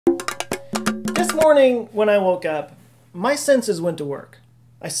This morning, when I woke up, my senses went to work.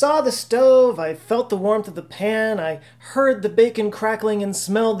 I saw the stove, I felt the warmth of the pan, I heard the bacon crackling and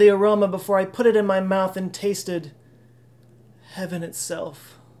smelled the aroma before I put it in my mouth and tasted heaven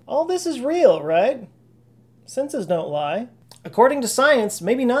itself. All this is real, right? Senses don't lie. According to science,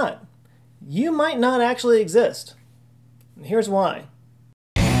 maybe not. You might not actually exist. And here's why.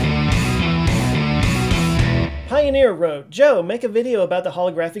 Pioneer wrote, "Joe, make a video about the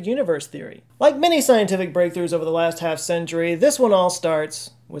holographic universe theory." Like many scientific breakthroughs over the last half-century, this one all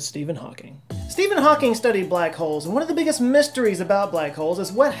starts with Stephen Hawking. Stephen Hawking studied black holes, and one of the biggest mysteries about black holes is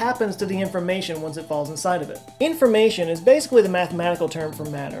what happens to the information once it falls inside of it. Information is basically the mathematical term for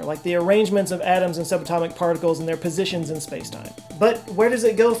matter, like the arrangements of atoms and subatomic particles and their positions in spacetime. But where does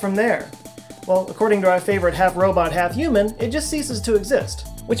it go from there? Well, according to our favorite half-robot, half-human, it just ceases to exist.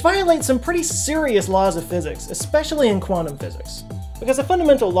 Which violates some pretty serious laws of physics, especially in quantum physics. Because a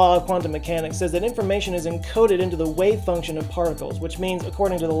fundamental law of quantum mechanics says that information is encoded into the wave function of particles, which means,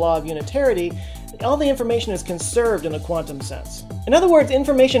 according to the law of unitarity, all the information is conserved in a quantum sense. In other words,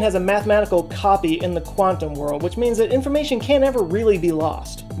 information has a mathematical copy in the quantum world, which means that information can't ever really be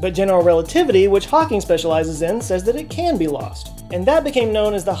lost. But general relativity, which Hawking specializes in, says that it can be lost. And that became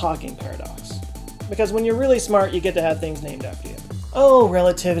known as the Hawking paradox. Because when you're really smart, you get to have things named after you. Oh,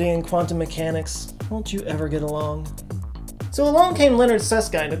 relativity and quantum mechanics, won't you ever get along? So along came Leonard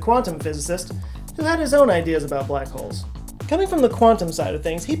Susskind, a quantum physicist, who had his own ideas about black holes. Coming from the quantum side of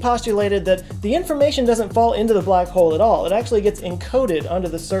things, he postulated that the information doesn't fall into the black hole at all. It actually gets encoded onto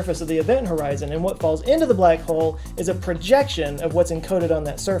the surface of the event horizon, and what falls into the black hole is a projection of what's encoded on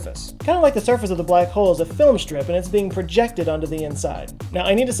that surface. Kind of like the surface of the black hole is a film strip, and it's being projected onto the inside. Now,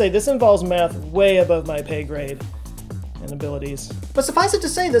 I need to say, this involves math way above my pay grade and abilities. But suffice it to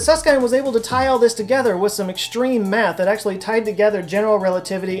say that Susskind was able to tie all this together with some extreme math that actually tied together general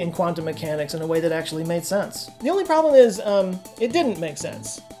relativity and quantum mechanics in a way that actually made sense. The only problem is, it didn't make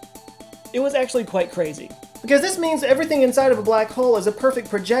sense. It was actually quite crazy. Because this means everything inside of a black hole is a perfect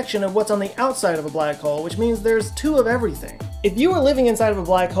projection of what's on the outside of a black hole, which means there's two of everything. If you were living inside of a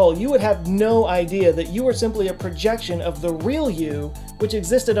black hole, you would have no idea that you were simply a projection of the real you, which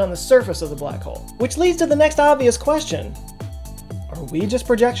existed on the surface of the black hole. Which leads to the next obvious question. Are we just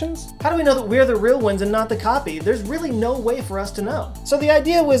projections? How do we know that we're the real ones and not the copy? There's really no way for us to know. So the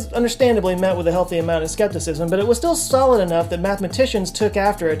idea was understandably met with a healthy amount of skepticism, but it was still solid enough that mathematicians took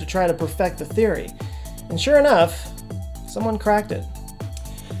after it to try to perfect the theory. And sure enough, someone cracked it.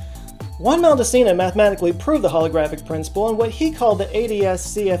 Juan Maldacena mathematically proved the holographic principle in what he called the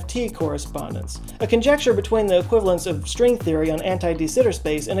ADS-CFT correspondence, a conjecture between the equivalence of string theory on anti-de Sitter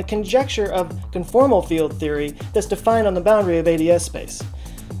space and a conjecture of conformal field theory that's defined on the boundary of ADS space.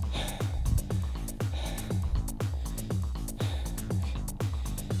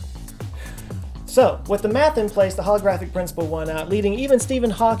 So, with the math in place, the holographic principle won out, leading even Stephen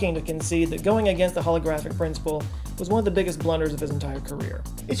Hawking to concede that going against the holographic principle was one of the biggest blunders of his entire career.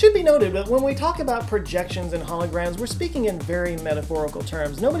 It should be noted that when we talk about projections and holograms, we're speaking in very metaphorical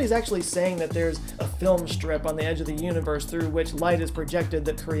terms. Nobody's actually saying that there's a film strip on the edge of the universe through which light is projected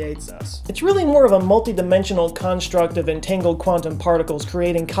that creates us. It's really more of a multidimensional construct of entangled quantum particles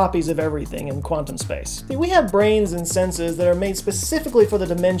creating copies of everything in quantum space. See, we have brains and senses that are made specifically for the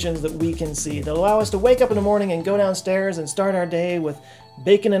dimensions that we can see, that allow us to wake up in the morning and go downstairs and start our day with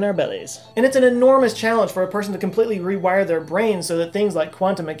bacon in our bellies. And it's an enormous challenge for a person to completely rewire their brain so that things like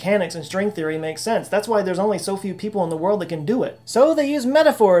quantum mechanics and string theory make sense. That's why there's only so few people in the world that can do it. So they use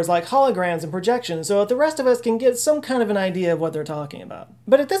metaphors like holograms and projections so that the rest of us can get some kind of an idea of what they're talking about.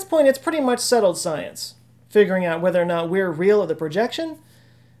 But at this point, it's pretty much settled science. Figuring out whether or not we're real or the projection?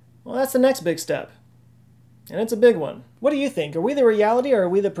 Well, that's the next big step. And it's a big one. What do you think? Are we the reality or are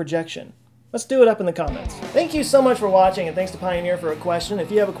we the projection? Let's do it up in the comments. Thank you so much for watching, and thanks to Pioneer for a question. If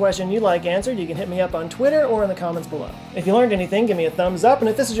you have a question you'd like answered, you can hit me up on Twitter or in the comments below. If you learned anything, give me a thumbs up, and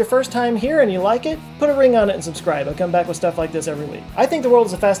if this is your first time here and you like it, put a ring on it and subscribe. I come back with stuff like this every week. I think the world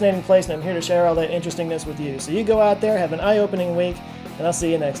is a fascinating place, and I'm here to share all that interestingness with you. So you go out there, have an eye-opening week, and I'll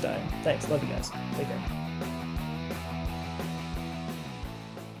see you next time. Thanks. Love you guys. Take care.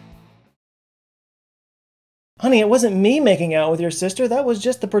 Honey, it wasn't me making out with your sister. That was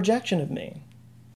just the projection of me.